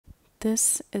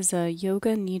This is a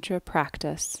Yoga Nidra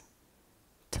practice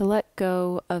to let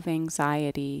go of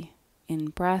anxiety in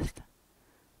breath,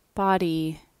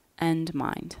 body, and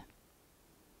mind.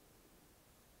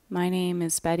 My name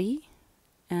is Betty,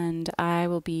 and I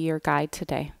will be your guide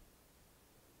today.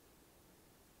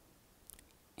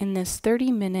 In this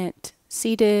 30-minute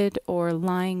seated or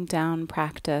lying down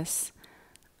practice,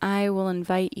 I will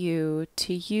invite you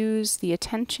to use the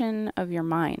attention of your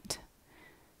mind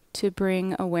to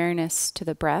bring awareness to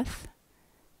the breath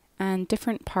and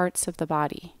different parts of the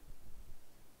body,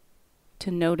 to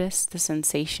notice the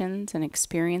sensations and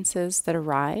experiences that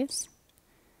arise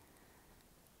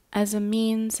as a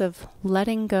means of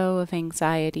letting go of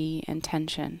anxiety and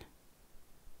tension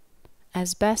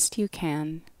as best you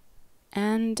can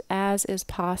and as is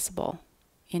possible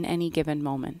in any given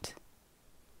moment.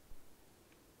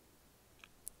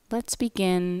 Let's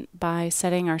begin by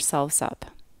setting ourselves up.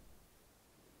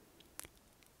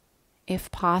 If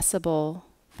possible,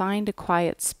 find a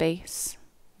quiet space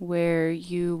where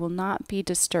you will not be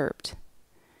disturbed.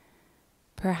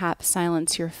 Perhaps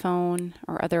silence your phone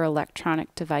or other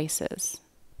electronic devices.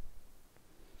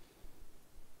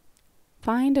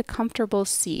 Find a comfortable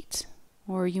seat,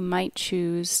 or you might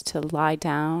choose to lie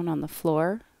down on the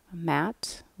floor, a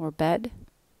mat, or bed.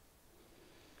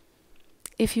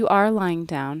 If you are lying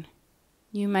down,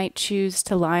 you might choose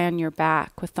to lie on your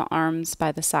back with the arms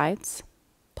by the sides,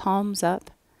 palms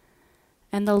up,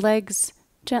 and the legs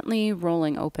gently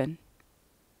rolling open.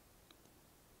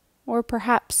 Or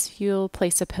perhaps you'll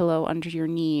place a pillow under your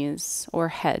knees or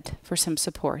head for some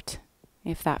support,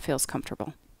 if that feels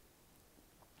comfortable.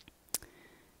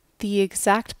 The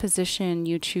exact position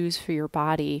you choose for your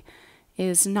body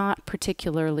is not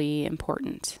particularly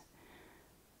important.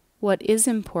 What is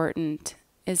important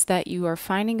is that you are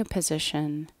finding a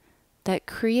position that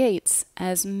creates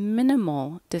as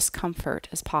minimal discomfort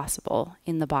as possible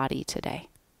in the body today.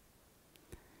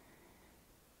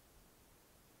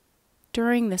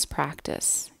 During this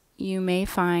practice, you may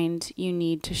find you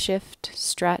need to shift,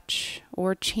 stretch,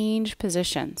 or change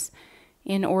positions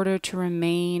in order to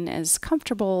remain as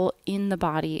comfortable in the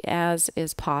body as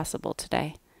is possible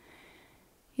today.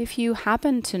 If you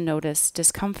happen to notice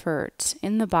discomfort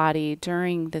in the body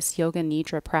during this Yoga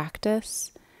Nidra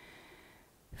practice,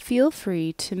 feel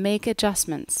free to make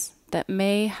adjustments that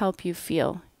may help you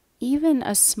feel even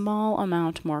a small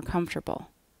amount more comfortable.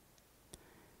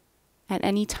 At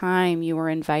any time, you are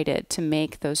invited to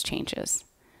make those changes,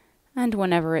 and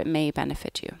whenever it may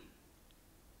benefit you.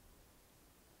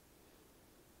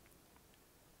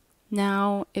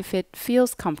 Now, if it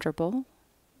feels comfortable,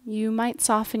 you might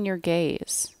soften your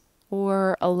gaze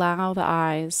or allow the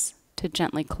eyes to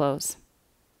gently close.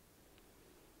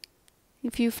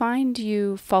 If you find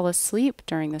you fall asleep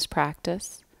during this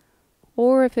practice,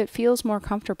 or if it feels more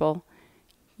comfortable,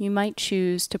 you might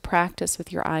choose to practice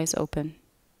with your eyes open.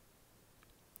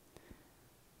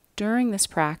 During this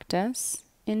practice,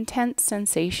 intense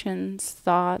sensations,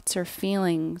 thoughts, or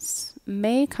feelings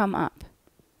may come up.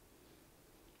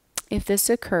 If this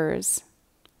occurs,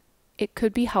 it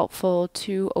could be helpful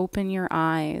to open your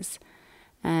eyes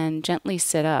and gently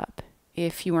sit up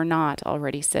if you are not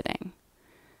already sitting,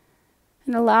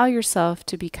 and allow yourself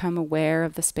to become aware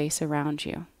of the space around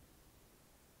you.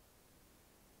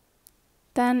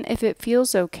 Then, if it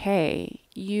feels okay,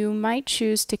 you might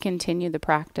choose to continue the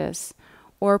practice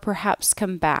or perhaps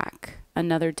come back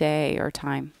another day or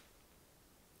time.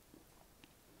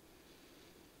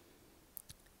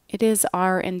 It is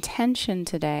our intention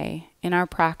today in our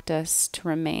practice to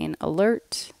remain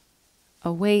alert,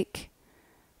 awake,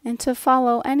 and to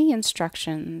follow any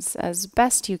instructions as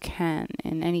best you can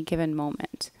in any given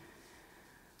moment.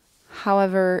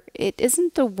 However, it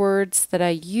isn't the words that I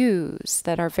use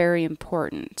that are very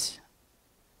important.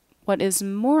 What is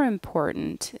more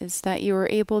important is that you are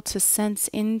able to sense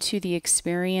into the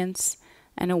experience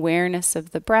and awareness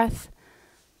of the breath,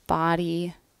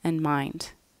 body, and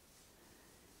mind.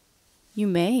 You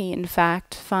may, in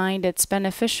fact, find it's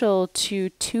beneficial to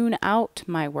tune out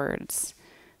my words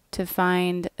to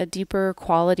find a deeper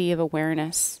quality of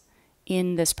awareness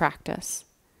in this practice.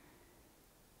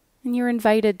 And you're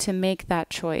invited to make that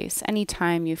choice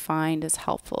anytime you find is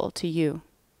helpful to you.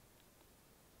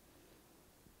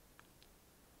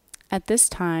 At this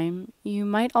time, you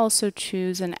might also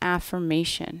choose an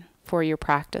affirmation for your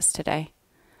practice today.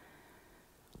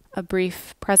 A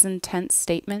brief present tense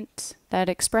statement that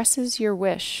expresses your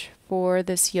wish for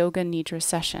this Yoga Nidra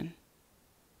session.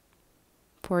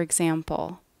 For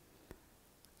example,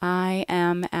 I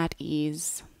am at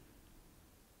ease,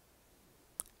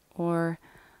 or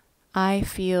I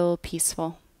feel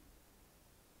peaceful.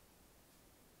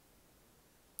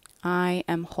 I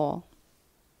am whole.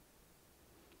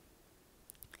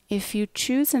 If you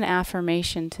choose an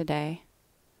affirmation today,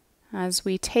 as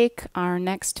we take our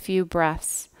next few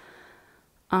breaths,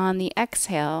 on the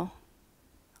exhale,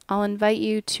 I'll invite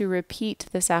you to repeat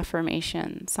this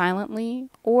affirmation silently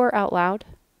or out loud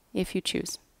if you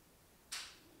choose.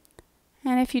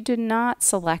 And if you did not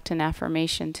select an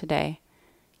affirmation today,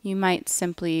 you might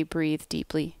simply breathe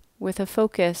deeply with a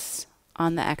focus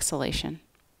on the exhalation.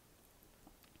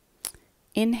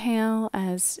 Inhale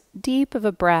as deep of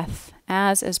a breath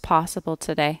as is possible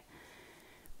today,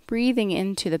 breathing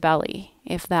into the belly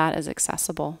if that is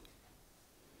accessible.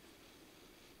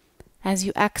 As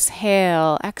you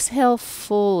exhale, exhale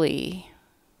fully,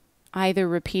 either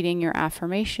repeating your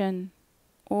affirmation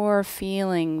or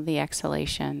feeling the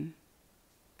exhalation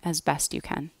as best you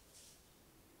can.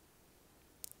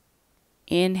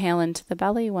 Inhale into the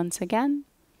belly once again.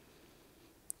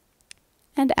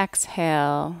 And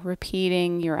exhale,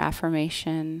 repeating your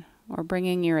affirmation or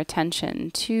bringing your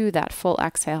attention to that full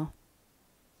exhale.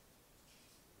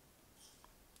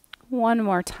 One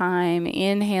more time,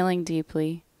 inhaling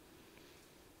deeply.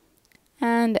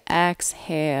 And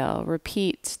exhale,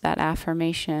 repeat that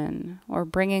affirmation or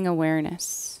bringing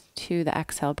awareness to the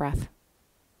exhale breath.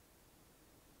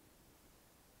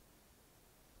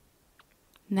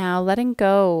 Now letting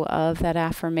go of that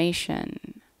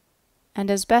affirmation, and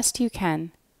as best you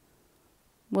can,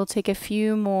 we'll take a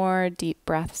few more deep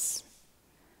breaths,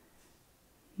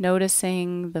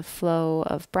 noticing the flow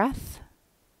of breath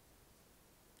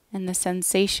and the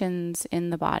sensations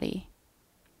in the body.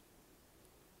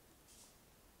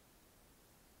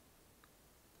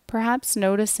 Perhaps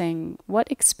noticing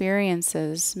what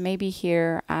experiences may be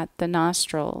here at the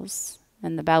nostrils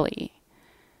and the belly,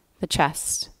 the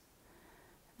chest,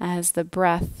 as the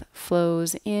breath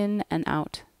flows in and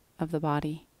out of the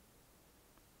body.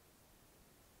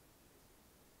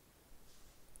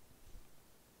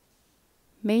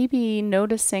 Maybe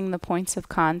noticing the points of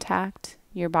contact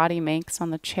your body makes on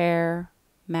the chair,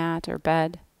 mat, or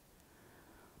bed.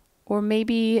 Or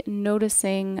maybe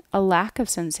noticing a lack of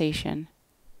sensation.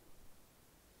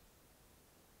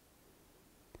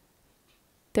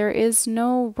 There is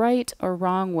no right or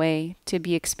wrong way to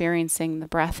be experiencing the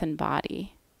breath and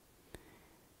body.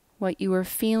 What you are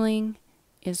feeling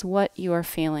is what you are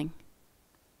feeling.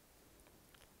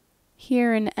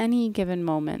 Here in any given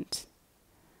moment,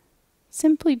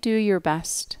 simply do your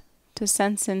best to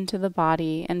sense into the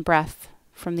body and breath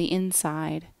from the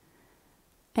inside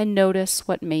and notice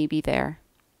what may be there.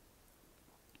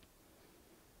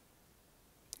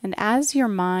 And as your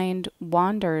mind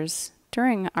wanders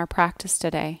during our practice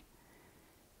today,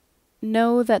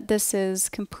 know that this is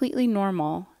completely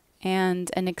normal and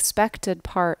an expected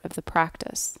part of the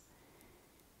practice.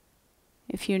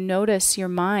 If you notice your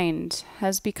mind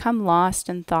has become lost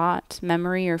in thought,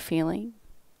 memory, or feeling,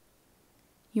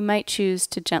 you might choose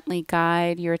to gently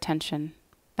guide your attention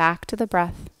back to the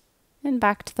breath and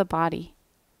back to the body.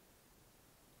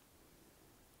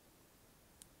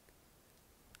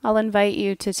 I'll invite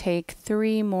you to take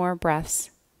 3 more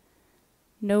breaths,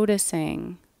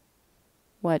 noticing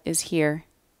what is here.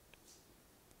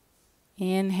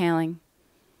 Inhaling,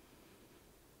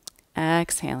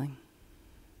 exhaling.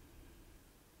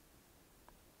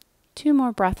 2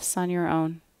 more breaths on your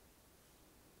own.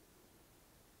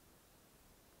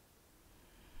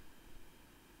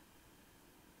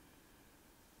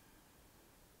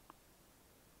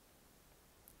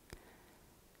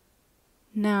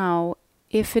 Now,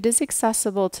 if it is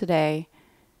accessible today,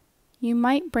 you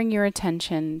might bring your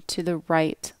attention to the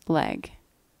right leg.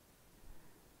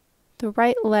 The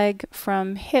right leg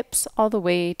from hips all the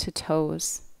way to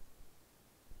toes.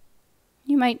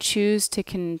 You might choose to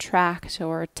contract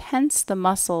or tense the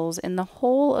muscles in the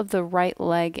whole of the right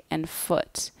leg and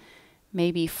foot,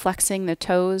 maybe flexing the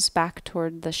toes back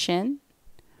toward the shin,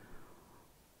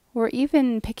 or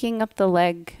even picking up the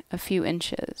leg a few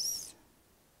inches.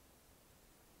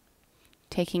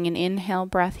 Taking an inhale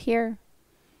breath here,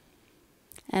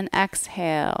 and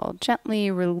exhale, gently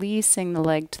releasing the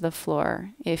leg to the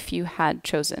floor if you had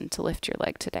chosen to lift your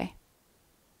leg today.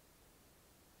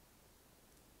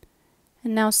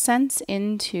 And now sense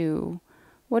into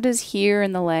what is here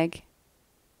in the leg,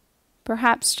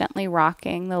 perhaps gently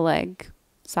rocking the leg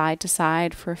side to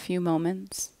side for a few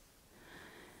moments.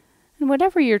 And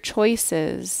whatever your choice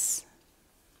is,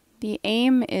 the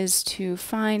aim is to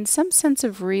find some sense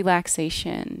of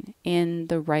relaxation in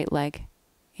the right leg,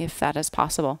 if that is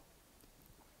possible.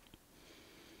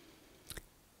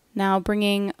 Now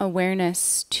bringing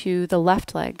awareness to the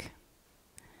left leg.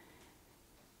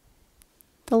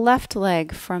 The left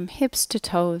leg from hips to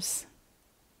toes.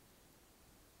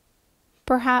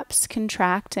 perhaps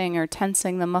contracting or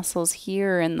tensing the muscles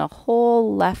here in the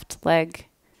whole left leg.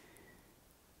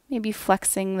 Maybe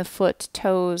flexing the foot,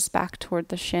 toes back toward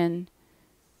the shin.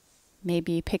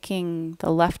 Maybe picking the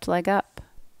left leg up.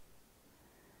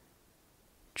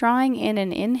 Drawing in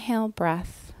an inhale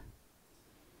breath.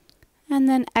 And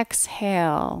then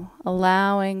exhale,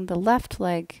 allowing the left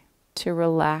leg to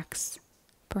relax,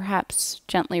 perhaps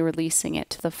gently releasing it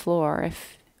to the floor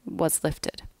if it was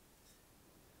lifted.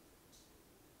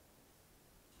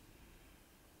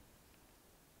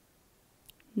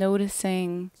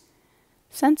 Noticing,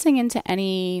 sensing into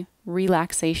any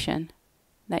relaxation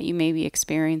that you may be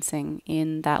experiencing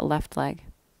in that left leg.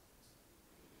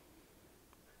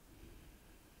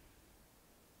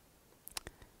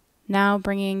 Now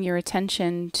bringing your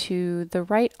attention to the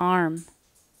right arm.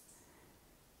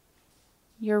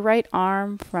 Your right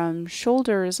arm from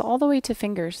shoulders all the way to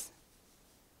fingers.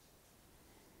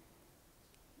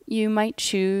 You might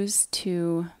choose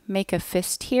to make a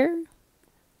fist here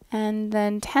and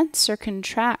then tense or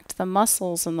contract the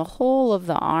muscles in the whole of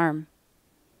the arm.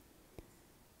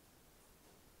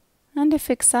 And if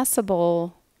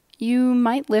accessible, you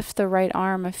might lift the right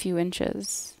arm a few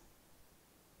inches.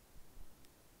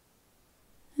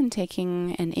 And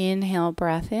taking an inhale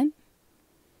breath in.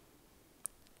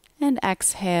 And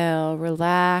exhale,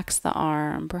 relax the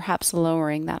arm, perhaps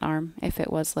lowering that arm if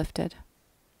it was lifted.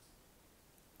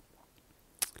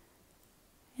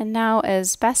 And now,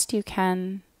 as best you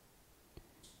can,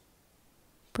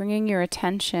 bringing your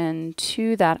attention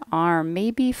to that arm,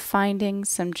 maybe finding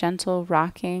some gentle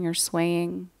rocking or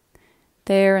swaying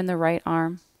there in the right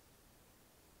arm,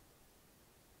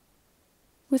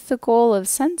 with the goal of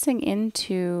sensing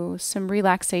into some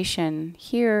relaxation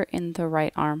here in the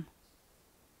right arm.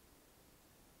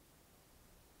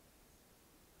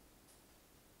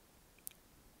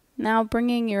 Now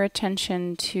bringing your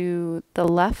attention to the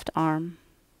left arm.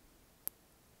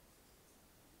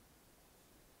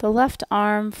 The left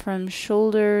arm from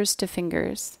shoulders to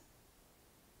fingers.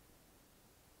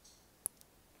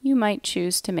 You might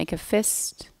choose to make a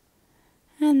fist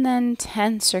and then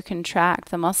tense or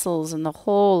contract the muscles in the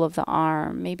whole of the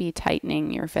arm, maybe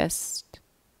tightening your fist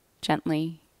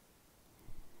gently.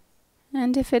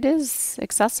 And if it is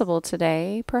accessible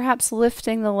today, perhaps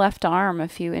lifting the left arm a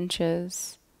few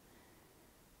inches.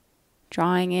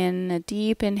 Drawing in a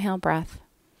deep inhale breath.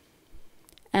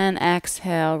 And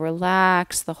exhale,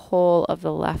 relax the whole of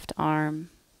the left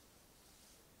arm.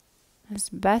 As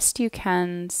best you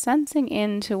can, sensing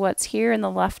into what's here in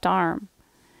the left arm.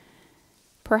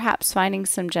 Perhaps finding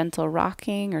some gentle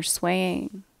rocking or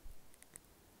swaying.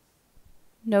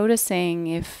 Noticing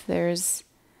if there's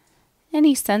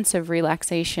any sense of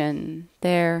relaxation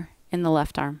there in the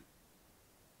left arm.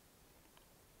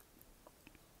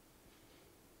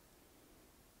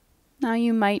 Now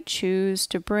you might choose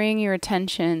to bring your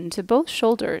attention to both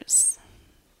shoulders,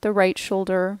 the right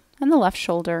shoulder and the left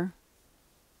shoulder.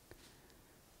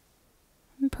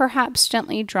 And perhaps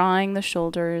gently drawing the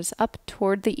shoulders up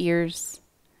toward the ears.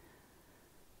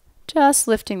 Just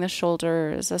lifting the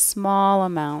shoulders a small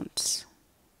amount.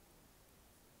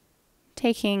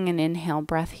 Taking an inhale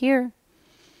breath here.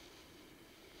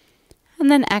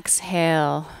 And then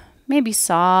exhale, maybe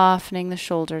softening the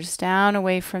shoulders down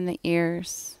away from the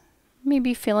ears.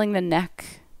 Maybe feeling the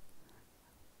neck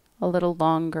a little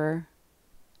longer.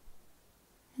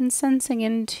 And sensing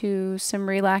into some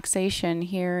relaxation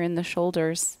here in the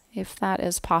shoulders, if that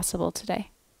is possible today.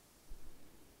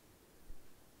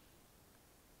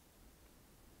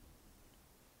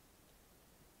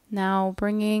 Now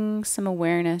bringing some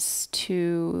awareness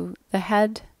to the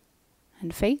head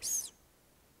and face.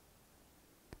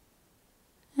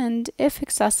 And if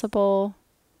accessible,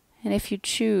 and if you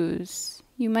choose,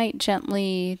 you might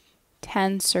gently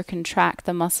tense or contract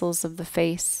the muscles of the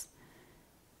face.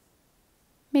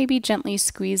 Maybe gently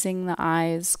squeezing the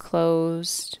eyes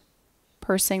closed,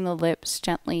 pursing the lips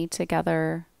gently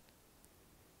together.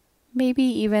 Maybe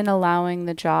even allowing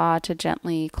the jaw to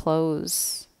gently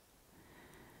close.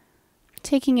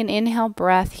 Taking an inhale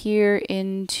breath here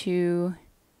into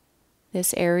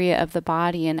this area of the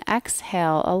body, and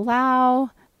exhale,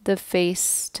 allow the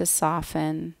face to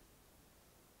soften,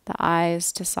 the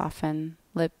eyes to soften,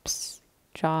 lips,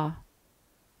 jaw,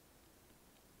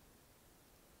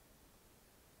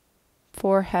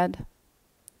 forehead,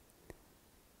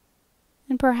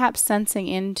 and perhaps sensing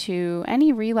into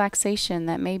any relaxation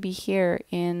that may be here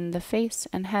in the face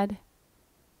and head,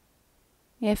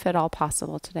 if at all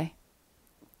possible today.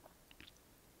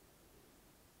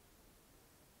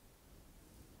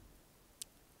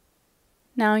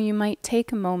 Now you might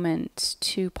take a moment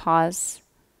to pause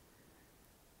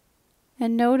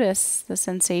And notice the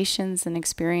sensations and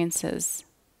experiences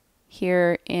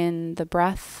here in the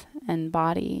breath and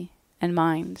body and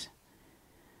mind.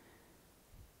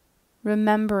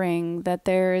 Remembering that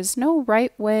there is no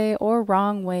right way or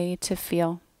wrong way to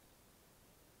feel.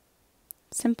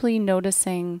 Simply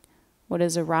noticing what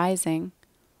is arising,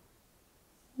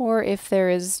 or if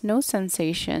there is no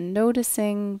sensation,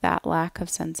 noticing that lack of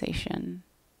sensation.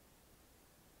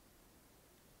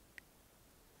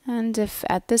 And if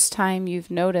at this time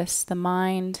you've noticed the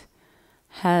mind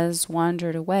has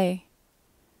wandered away,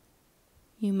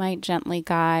 you might gently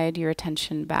guide your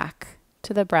attention back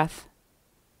to the breath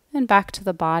and back to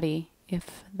the body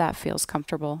if that feels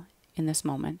comfortable in this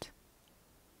moment.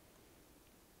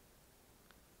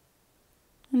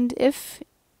 And if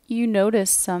you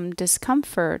notice some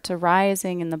discomfort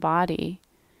arising in the body,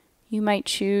 you might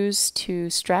choose to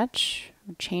stretch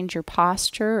or change your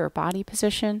posture or body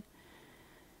position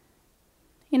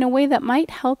in a way that might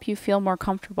help you feel more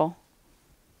comfortable.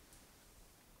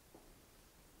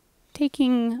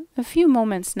 Taking a few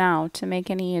moments now to make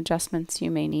any adjustments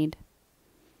you may need.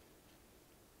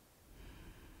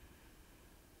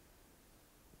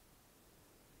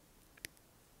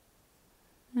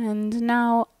 And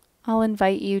now I'll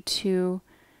invite you to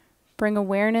bring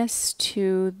awareness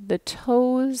to the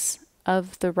toes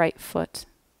of the right foot,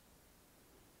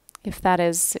 if that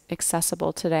is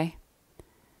accessible today.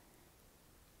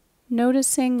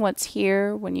 Noticing what's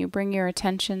here when you bring your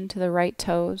attention to the right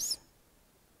toes.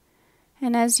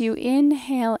 And as you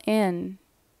inhale in,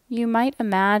 you might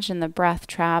imagine the breath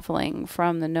traveling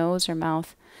from the nose or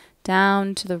mouth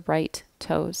down to the right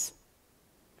toes.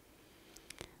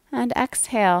 And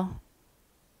exhale,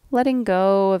 letting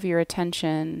go of your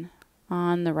attention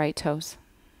on the right toes.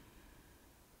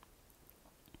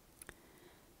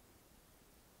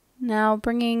 Now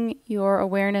bringing your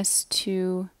awareness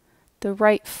to the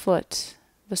right foot,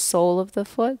 the sole of the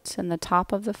foot and the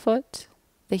top of the foot,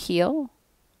 the heel.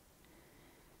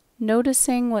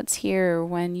 Noticing what's here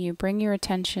when you bring your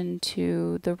attention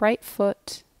to the right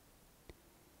foot.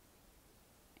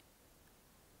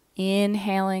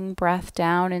 Inhaling breath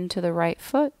down into the right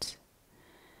foot.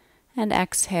 And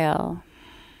exhale,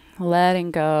 letting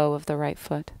go of the right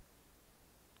foot.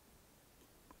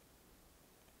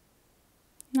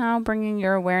 Now bringing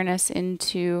your awareness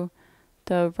into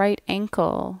the right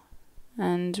ankle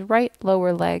and right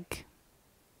lower leg.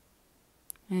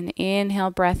 And inhale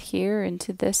breath here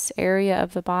into this area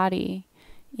of the body.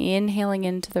 Inhaling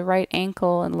into the right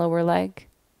ankle and lower leg.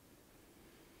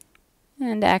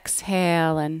 And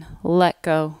exhale and let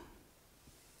go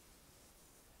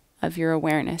of your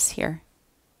awareness here.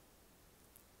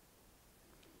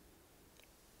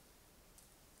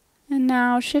 And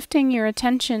now shifting your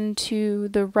attention to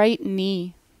the right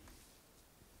knee.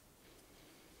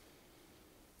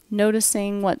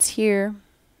 Noticing what's here.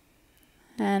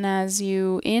 And as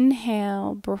you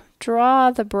inhale,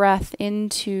 draw the breath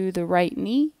into the right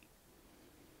knee.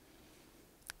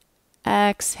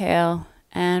 Exhale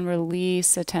and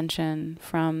release attention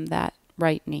from that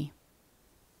right knee.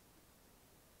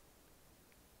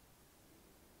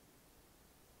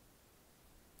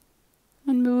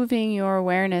 And moving your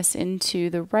awareness into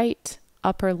the right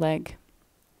upper leg.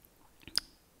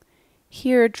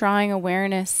 Here, drawing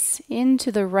awareness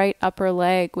into the right upper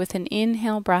leg with an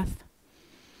inhale breath.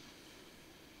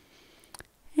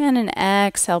 And an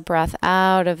exhale breath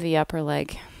out of the upper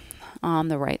leg on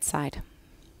the right side.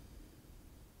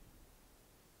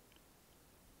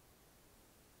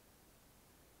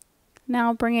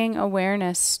 Now bringing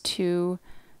awareness to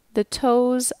the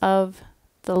toes of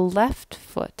the left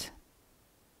foot.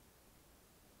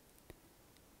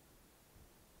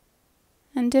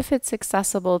 And if it's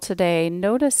accessible today,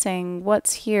 noticing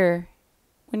what's here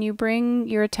when you bring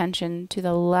your attention to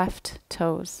the left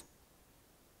toes.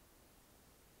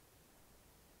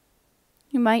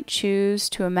 You might choose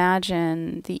to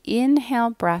imagine the inhale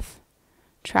breath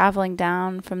traveling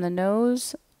down from the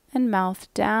nose and mouth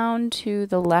down to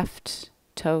the left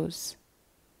toes.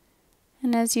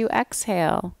 And as you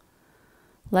exhale,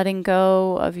 letting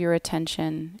go of your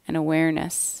attention and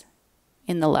awareness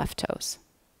in the left toes.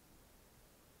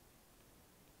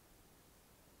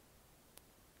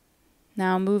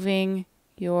 Now moving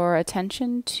your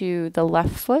attention to the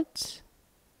left foot,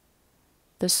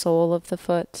 the sole of the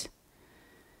foot,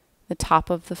 the top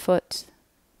of the foot,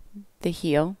 the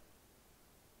heel.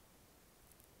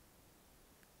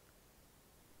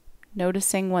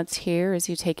 Noticing what's here as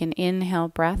you take an inhale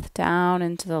breath down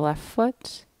into the left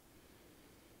foot.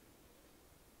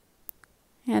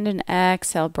 And an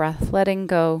exhale breath, letting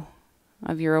go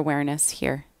of your awareness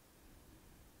here.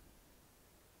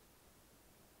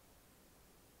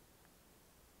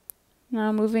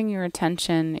 Now moving your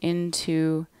attention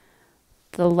into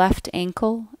the left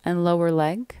ankle and lower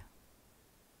leg.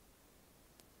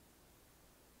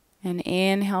 An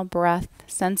inhale breath,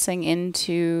 sensing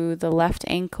into the left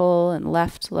ankle and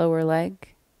left lower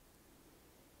leg.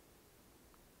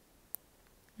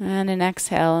 And an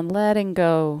exhale and letting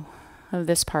go of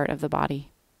this part of the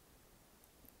body.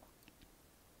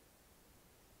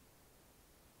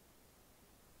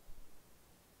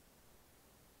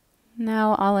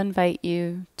 Now I'll invite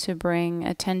you to bring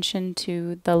attention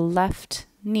to the left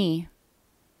knee.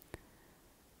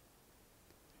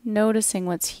 Noticing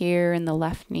what's here in the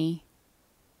left knee.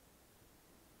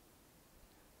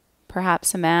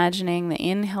 Perhaps imagining the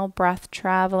inhale breath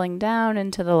traveling down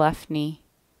into the left knee.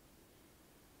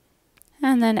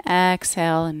 And then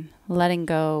exhale and letting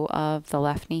go of the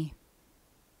left knee.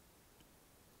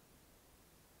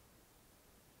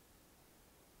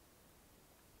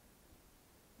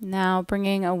 Now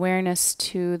bringing awareness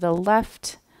to the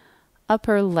left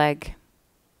upper leg.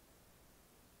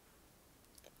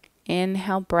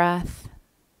 Inhale breath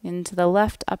into the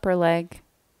left upper leg.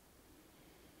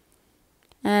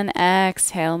 And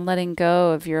exhale and letting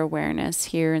go of your awareness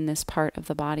here in this part of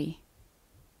the body.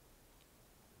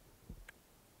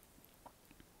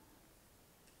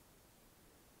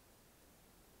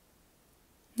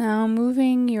 Now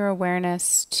moving your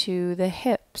awareness to the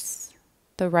hips,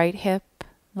 the right hip,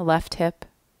 the left hip,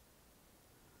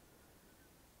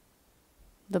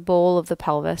 the bowl of the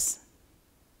pelvis.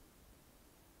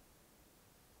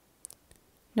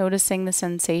 Noticing the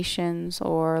sensations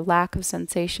or lack of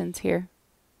sensations here.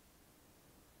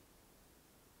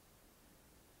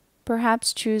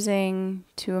 Perhaps choosing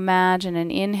to imagine an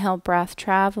inhale breath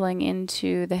traveling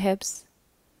into the hips.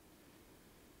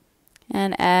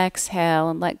 And exhale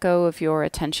and let go of your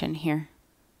attention here.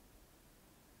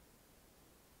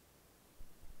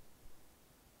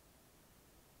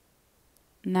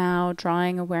 Now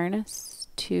drawing awareness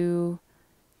to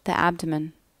the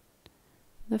abdomen,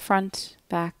 the front,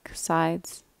 back,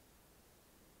 sides.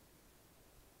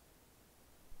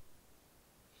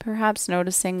 Perhaps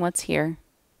noticing what's here.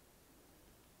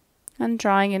 And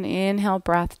drawing an inhale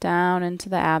breath down into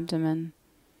the abdomen.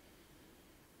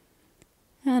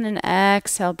 And an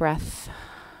exhale breath,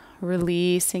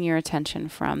 releasing your attention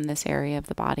from this area of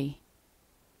the body.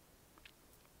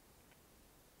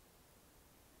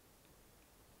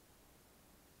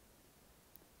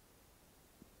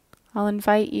 I'll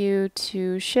invite you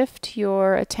to shift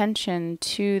your attention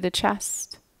to the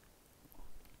chest.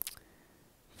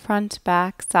 Front,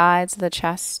 back, sides of the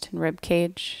chest and rib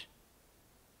cage.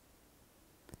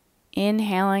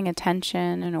 Inhaling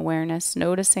attention and awareness,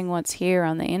 noticing what's here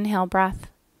on the inhale breath.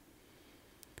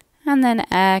 And then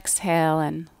exhale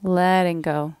and letting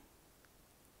go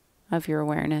of your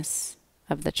awareness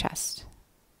of the chest.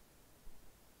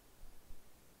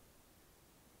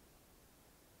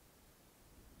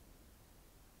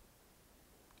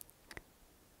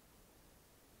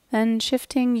 Then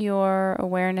shifting your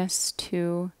awareness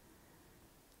to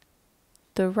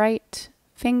the right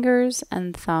fingers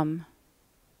and thumb.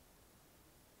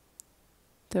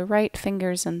 The right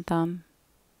fingers and thumb.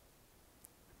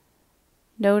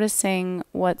 Noticing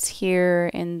what's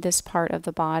here in this part of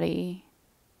the body.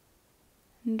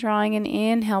 And drawing an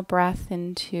inhale breath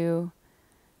into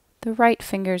the right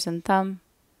fingers and thumb.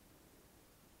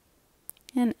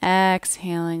 And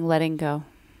exhaling, letting go.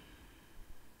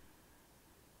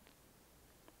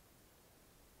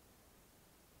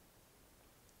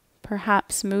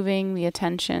 Perhaps moving the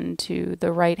attention to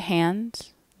the right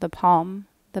hand, the palm,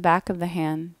 the back of the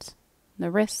hand,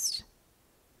 the wrist.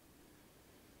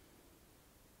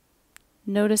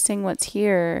 Noticing what's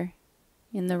here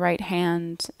in the right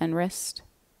hand and wrist.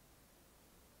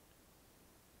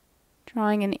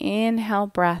 Drawing an inhale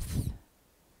breath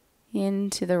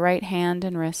into the right hand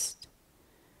and wrist.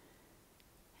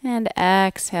 And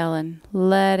exhale and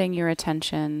letting your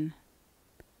attention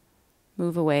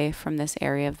move away from this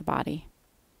area of the body.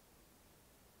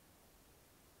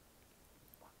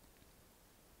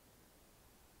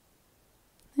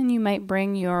 Then you might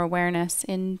bring your awareness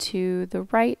into the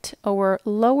right or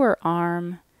lower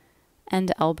arm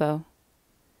and elbow.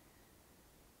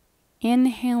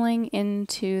 Inhaling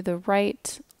into the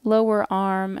right lower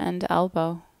arm and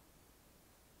elbow.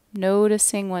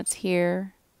 Noticing what's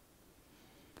here.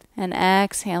 And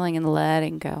exhaling and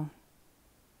letting go.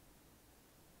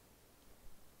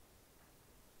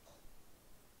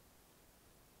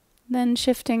 Then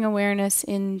shifting awareness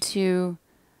into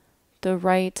the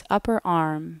right upper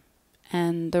arm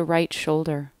and the right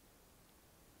shoulder.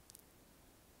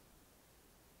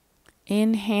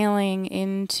 Inhaling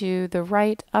into the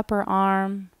right upper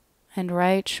arm and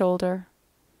right shoulder.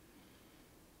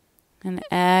 And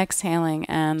exhaling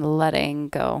and letting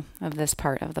go of this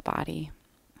part of the body.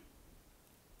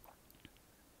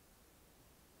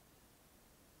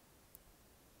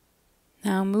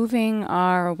 Now moving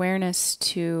our awareness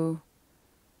to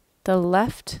the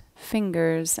left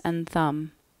fingers and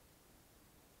thumb.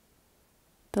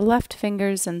 The left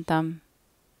fingers and thumb.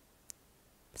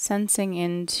 Sensing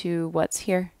into what's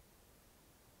here.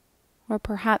 Or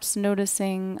perhaps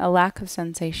noticing a lack of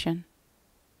sensation.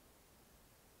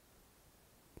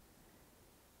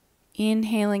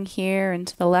 Inhaling here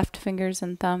into the left fingers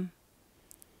and thumb.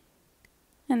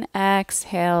 And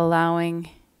exhale, allowing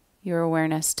your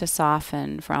awareness to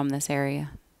soften from this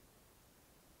area.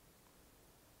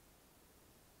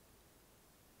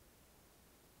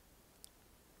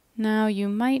 Now you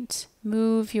might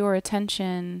move your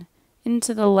attention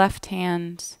into the left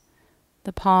hand,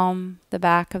 the palm, the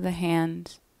back of the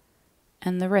hand,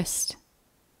 and the wrist.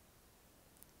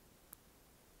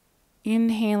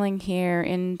 Inhaling here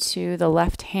into the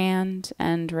left hand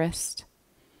and wrist.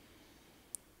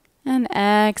 And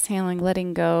exhaling,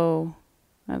 letting go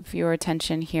of your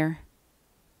attention here.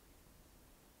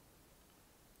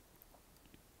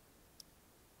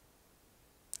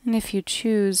 And if you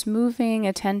choose, moving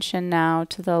attention now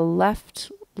to the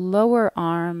left lower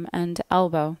arm and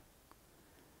elbow.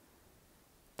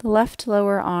 The left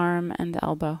lower arm and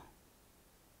elbow.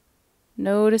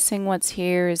 Noticing what's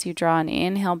here as you draw an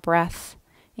inhale breath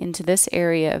into this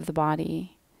area of the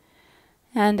body.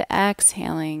 And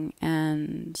exhaling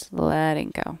and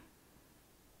letting go.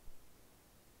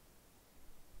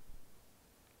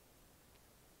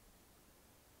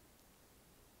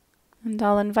 And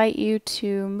I'll invite you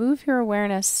to move your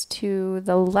awareness to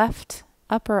the left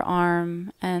upper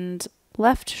arm and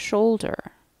left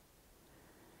shoulder.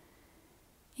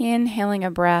 Inhaling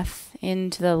a breath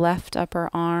into the left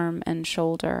upper arm and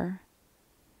shoulder.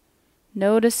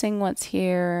 Noticing what's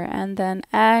here and then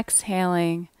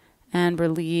exhaling and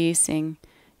releasing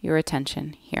your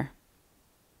attention here.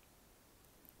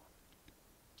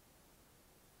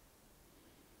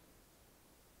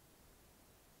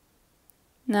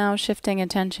 Now shifting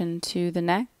attention to the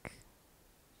neck,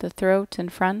 the throat in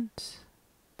front,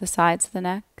 the sides of the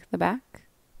neck, the back.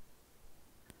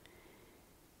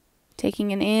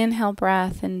 Taking an inhale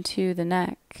breath into the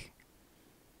neck.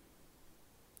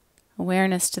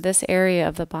 Awareness to this area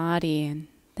of the body, and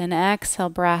then exhale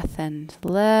breath and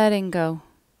letting go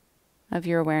of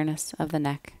your awareness of the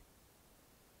neck.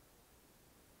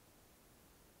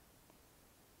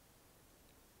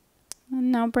 And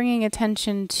now bringing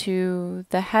attention to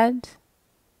the head,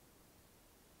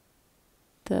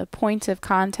 the point of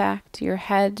contact your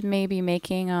head may be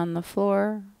making on the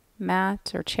floor,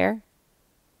 mat, or chair.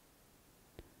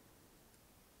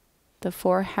 The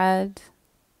forehead,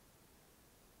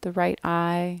 the right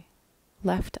eye,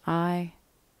 left eye,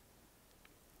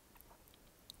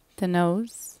 the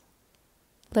nose,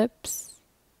 lips,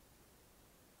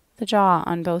 the jaw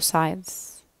on both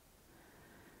sides.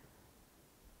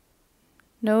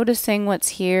 Noticing what's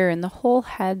here in the whole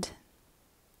head.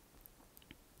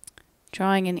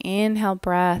 Drawing an inhale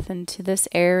breath into this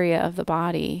area of the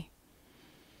body.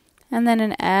 And then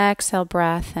an exhale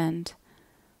breath and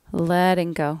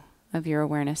letting go of your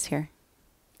awareness here.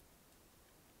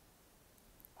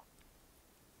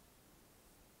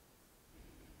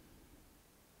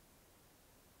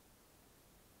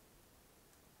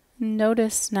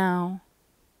 Notice now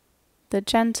the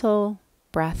gentle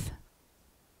breath.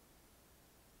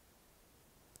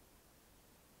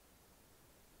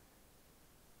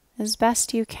 As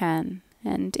best you can,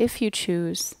 and if you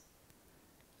choose,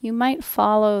 you might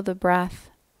follow the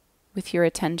breath with your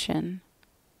attention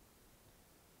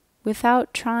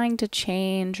without trying to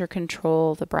change or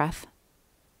control the breath.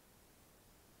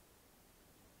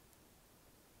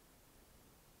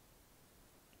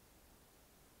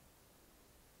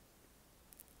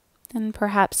 And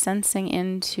perhaps sensing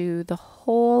into the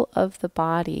whole of the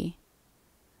body,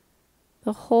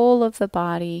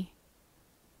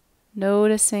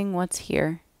 noticing what's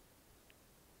here,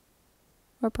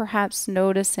 or perhaps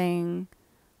noticing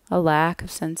a lack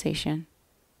of sensation.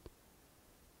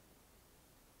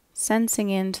 Sensing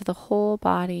into the whole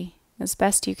body as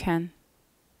best you can.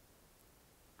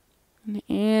 And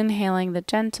inhaling the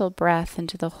gentle breath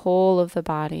into the whole of the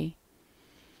body.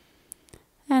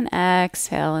 And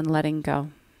exhale and letting go.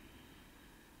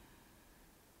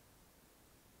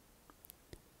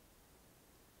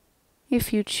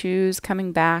 If you choose,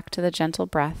 coming back to the gentle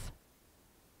breath.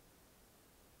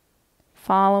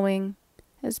 Following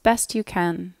as best you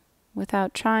can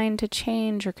without trying to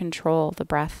change or control the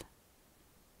breath.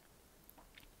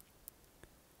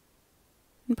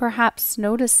 And perhaps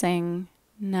noticing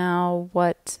now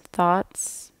what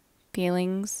thoughts,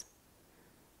 feelings,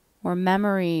 or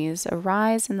memories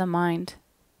arise in the mind.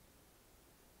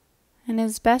 And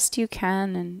as best you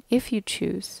can, and if you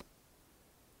choose,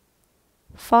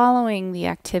 following the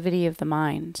activity of the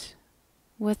mind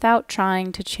without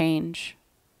trying to change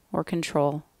or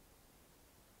control.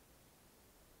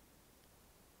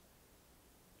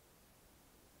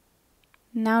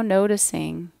 Now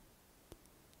noticing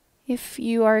if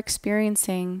you are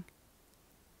experiencing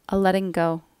a letting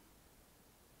go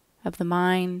of the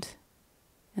mind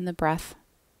and the breath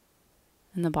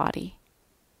and the body.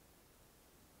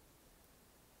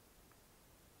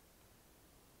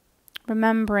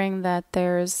 Remembering that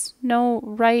there is no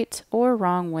right or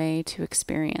wrong way to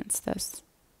experience this.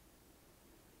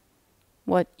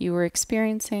 What you are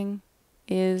experiencing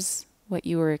is what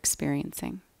you are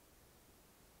experiencing.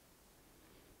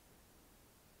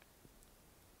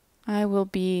 I will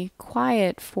be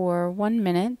quiet for 1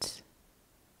 minute,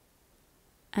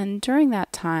 and during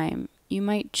that time, you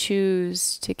might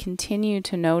choose to continue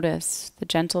to notice the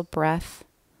gentle breath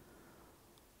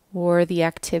or the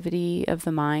activity of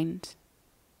the mind.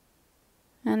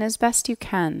 And as best you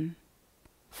can,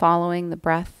 following the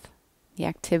breath, the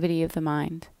activity of the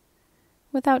mind,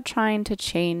 without trying to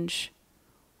change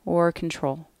or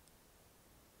control.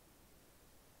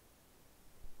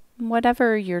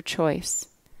 Whatever your choice,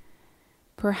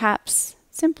 perhaps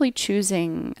simply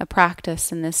choosing a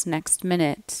practice in this next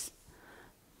minute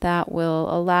that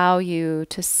will allow you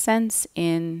to sense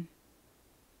in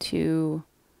to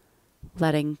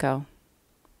letting go.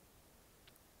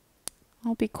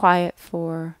 I'll be quiet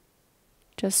for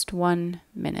just 1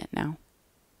 minute now.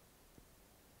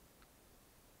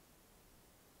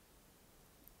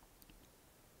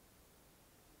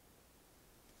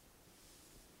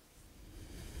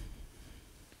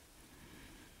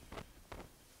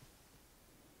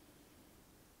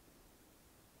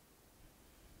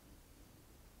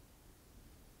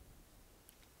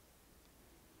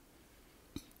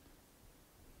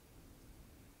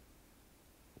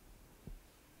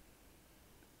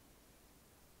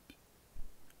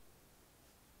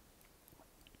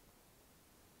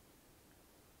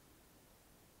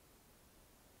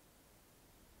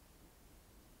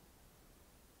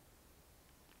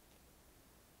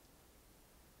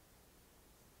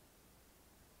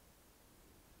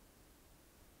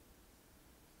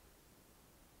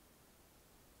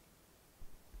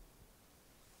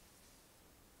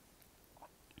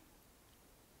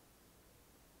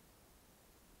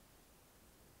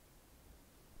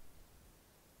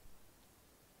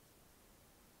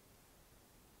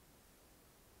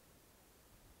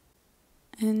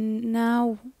 And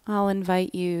now I'll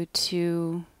invite you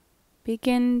to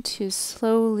begin to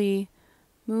slowly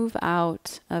move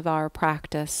out of our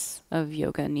practice of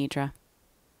Yoga Nidra.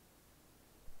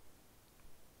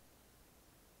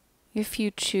 If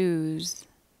you choose,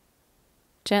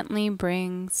 gently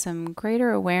bring some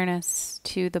greater awareness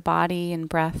to the body and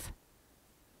breath,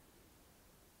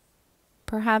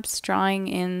 perhaps drawing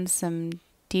in some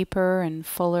deeper and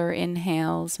fuller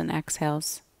inhales and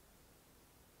exhales.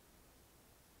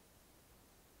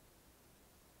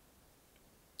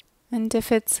 And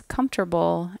if it's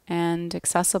comfortable and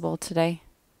accessible today,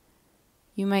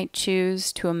 you might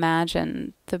choose to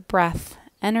imagine the breath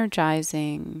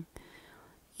energizing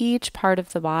each part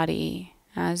of the body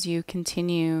as you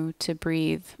continue to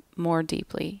breathe more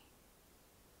deeply.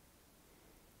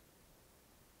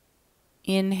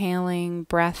 Inhaling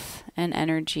breath and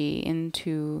energy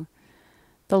into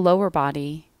the lower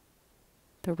body,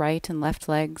 the right and left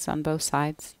legs on both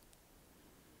sides.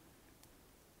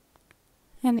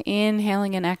 And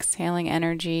inhaling and exhaling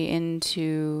energy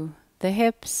into the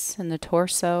hips and the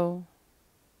torso.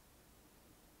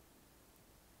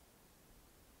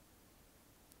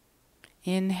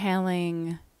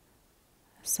 Inhaling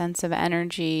a sense of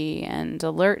energy and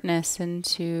alertness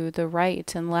into the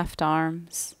right and left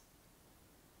arms.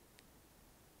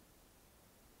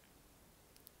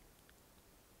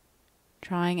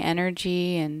 Drawing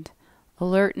energy and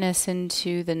alertness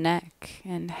into the neck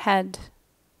and head.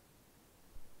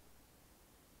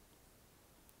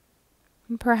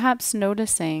 And perhaps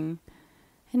noticing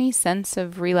any sense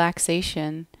of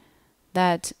relaxation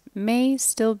that may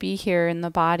still be here in the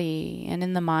body and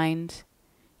in the mind,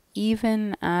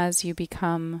 even as you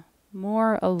become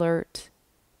more alert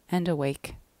and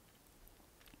awake.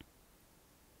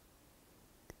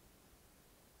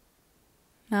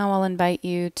 Now I'll invite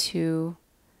you to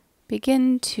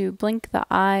begin to blink the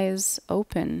eyes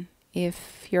open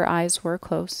if your eyes were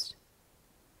closed.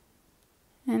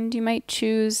 And you might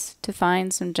choose to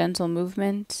find some gentle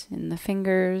movement in the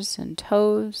fingers and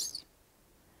toes,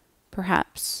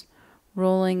 perhaps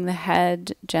rolling the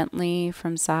head gently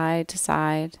from side to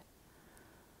side,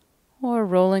 or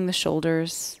rolling the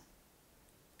shoulders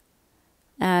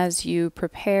as you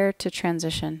prepare to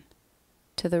transition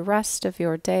to the rest of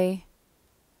your day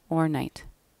or night.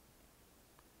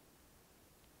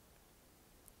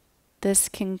 This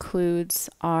concludes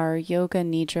our Yoga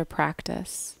Nidra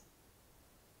practice.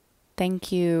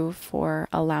 Thank you for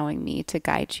allowing me to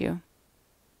guide you.